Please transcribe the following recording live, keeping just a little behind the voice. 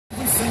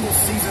single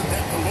season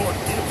that the Lord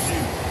gives you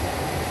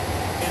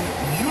and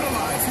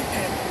utilize it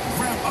and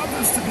grab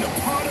others to be a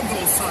part of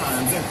those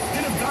times. And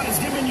then if God has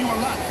given you a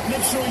lot,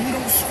 make sure you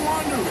don't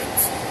squander it.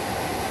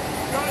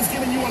 God has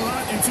given you a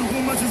lot, and to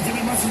whom much is given,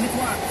 much is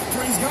required.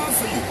 Praise God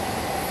for you.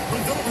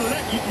 But don't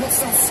let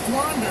yourself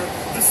squander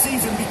the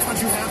season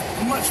because you have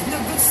much. Be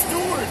a good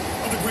steward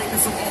of the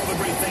greatness of all the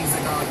great things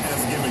that God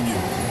has given you.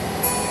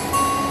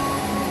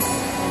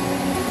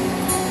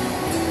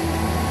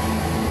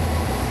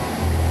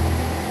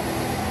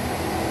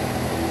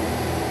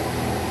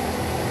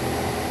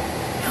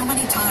 How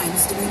many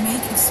times do we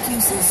make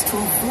excuses to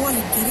avoid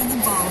getting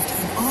involved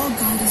in all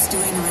God is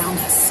doing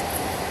around us?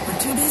 We're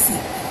too busy,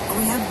 or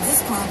we have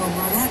this problem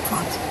or that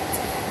problem.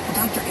 Well,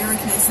 Dr. Eric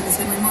Mason has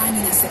been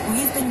reminding us that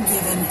we've been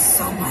given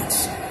so much.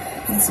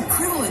 And it's a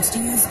privilege to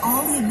use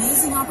all the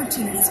amazing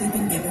opportunities we've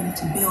been given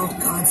to build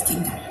God's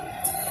kingdom.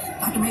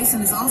 Dr. Mason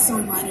has also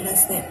reminded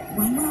us that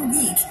when we're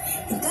weak,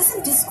 it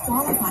doesn't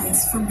disqualify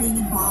us from being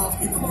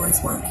involved in the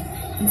Lord's work.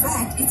 In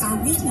fact, it's our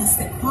weakness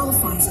that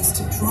qualifies us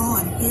to draw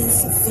on His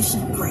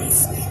sufficient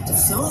grace to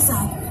fill us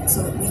up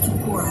so that we can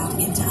pour out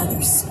into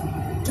others.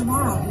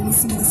 Tomorrow, we'll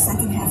listen to the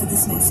second half of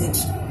this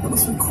message that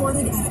was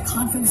recorded at a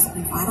conference that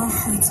Revive Our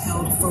Hearts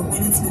held for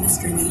women's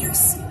ministry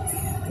leaders.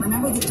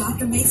 Remember that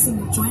Dr. Mason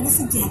will join us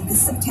again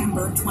this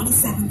September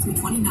 27th through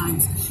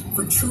 29th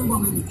for True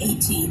Woman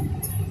 18,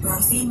 where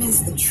our theme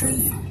is the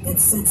truth that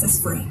sets us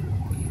free.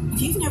 If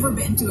you've never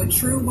been to a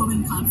True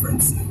Woman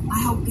conference,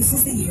 I hope this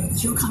is the year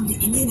that you'll come to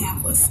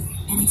Indianapolis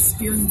and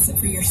experience it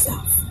for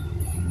yourself.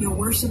 You'll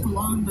worship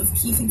along with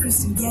Keith and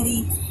Kristen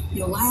Getty.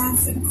 You'll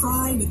laugh and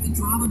cry with the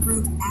drama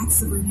group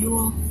Acts of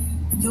Renewal.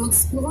 And you'll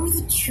explore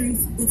the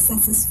truth that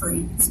sets us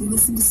free as we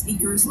listen to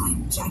speakers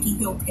like Jackie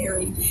Hill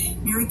Perry,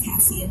 Mary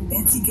Cassian,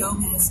 Betsy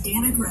Gomez,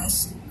 Dana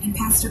Gresh, and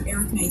Pastor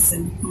Eric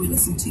Mason, who we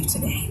listened to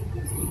today.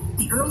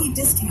 The early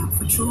discount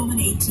for True Woman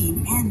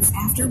 18 ends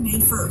after May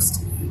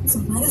 1st, so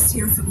let us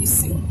hear from you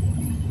soon.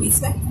 We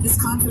expect this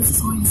conference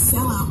is going to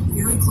sell out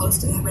very close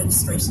to that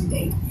registration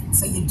date,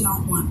 so you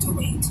don't want to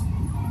wait.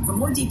 For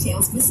more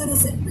details, visit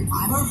us at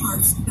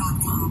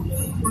reviveourhearts.com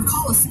or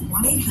call us at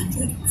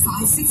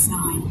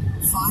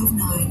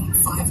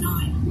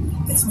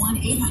 1-800-569-5959. That's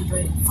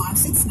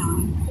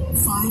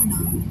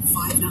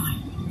 1-800-569-5959.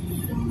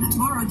 Now,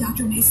 tomorrow,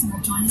 Dr. Mason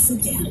will join us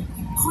again,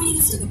 pointing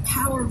us to the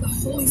power of the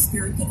Holy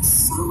Spirit that is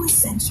so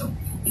essential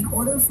in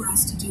order for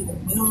us to do the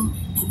will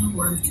and the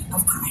work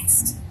of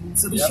Christ.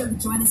 So be sure to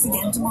join us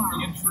again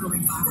tomorrow for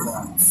Revive Our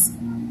Hearts.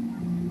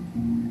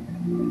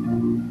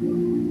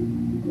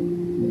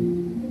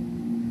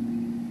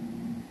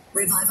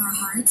 Revive Our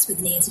Hearts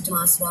with Nancy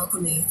Tomas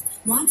Welcomuth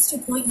wants to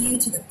point you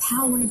to the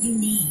power you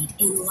need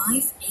in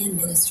life and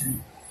ministry.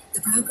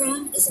 The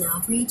program is an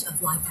outreach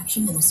of Life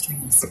Action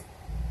Ministries.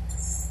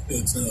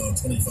 It's now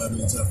 25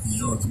 minutes after the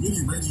hour. The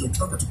Media Radio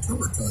Cover to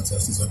Cover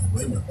contest is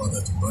underway. My brought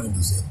that to mind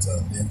is that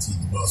Nancy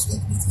Tomas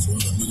Welcomuth is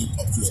one of the leading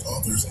publishers,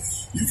 authors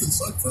you can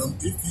select from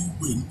if you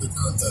win the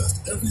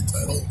contest. Every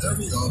title,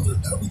 every author,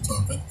 every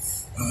topic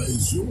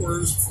is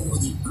yours for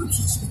the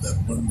purchase of that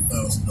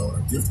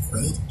 $1,000 gift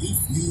credit if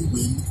you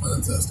win the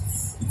contest.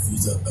 You can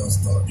use that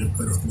 $1,000 gift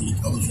credit with leading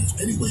publishers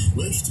any way you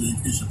wish to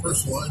increase your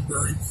personal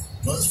library,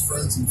 buzz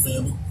friends and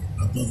family,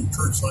 build a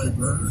church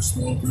library or a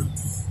small group.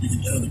 You can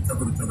enter the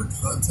Cover to Cover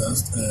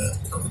contest at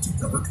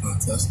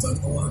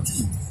cover2covercontest.org.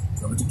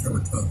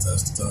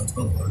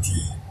 cover2covercontest.org.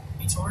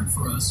 It's hard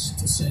for us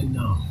to say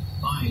no.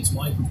 Hi, it's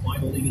Mike with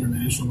Bible League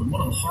International, and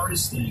one of the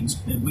hardest things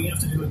that we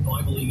have to do at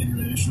Bible League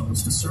International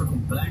is to circle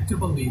back to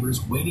believers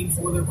waiting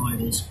for their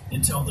Bibles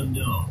and tell them,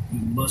 no, you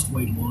must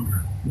wait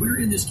longer. We're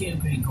in this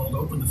campaign called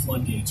Open the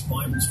Floodgates,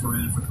 Bibles for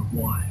Africa.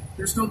 Why?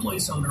 There's no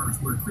place on earth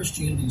where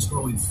Christianity is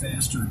growing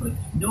faster, but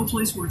no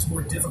place where it's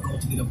more difficult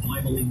to get a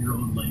Bible in your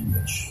own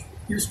language.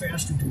 Here's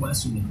Pastor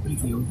Dwesson in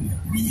Ethiopia.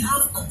 We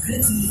have a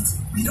great need.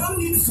 We don't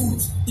need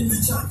food in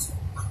the church.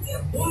 We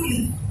are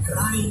only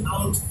crying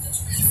out to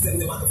give them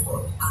the word of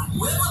God. And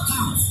whoever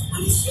comes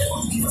and is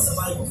able to give us a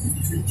Bible, it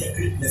will be a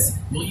great blessing.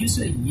 Will you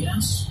say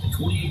yes to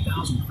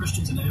 28,000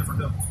 Christians in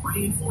Africa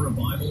praying for a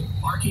Bible?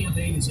 Our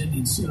campaign is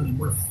ending soon, and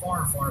we're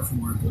far, far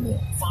from our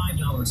goal.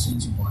 $5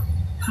 sends a Bible.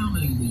 How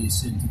many will you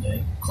send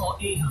today? Call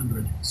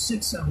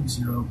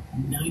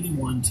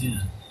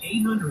 800-670-9110.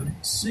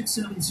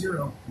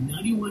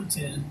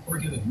 800-670-9110 or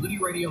give at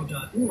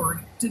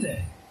moodyradio.org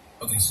today.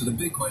 Okay, so the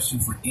big question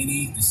for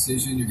any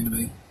decision you're going to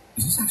make,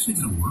 is this actually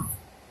going to work?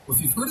 Well,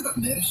 if you've heard about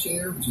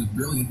MediShare, which is a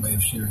brilliant way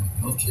of sharing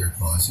healthcare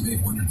costs, you may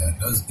have wondered that.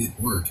 Does it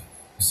work?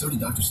 So did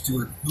Dr.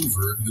 Stuart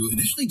Hoover, who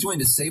initially joined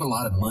to save a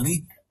lot of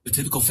money. The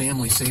typical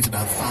family saves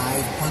about $500 a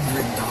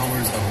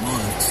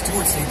month.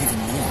 Stuart saved even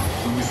more.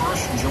 When we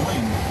first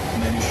joined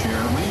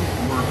MediShare, we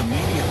were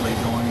immediately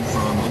going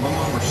from a little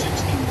over $1,600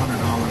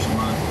 a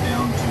month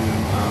down to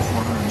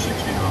 $460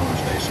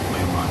 basically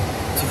a month.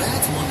 So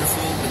that's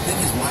wonderful, but then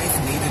his wife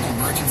needed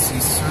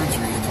emergency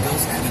surgery and the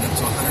bills added up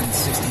to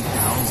 $160,000.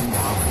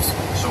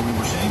 So we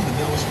were seeing the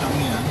bills come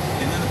in,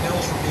 and then the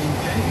bills were being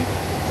paid.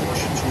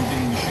 Portions were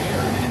being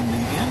shared, and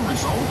the end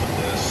result of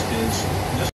this is this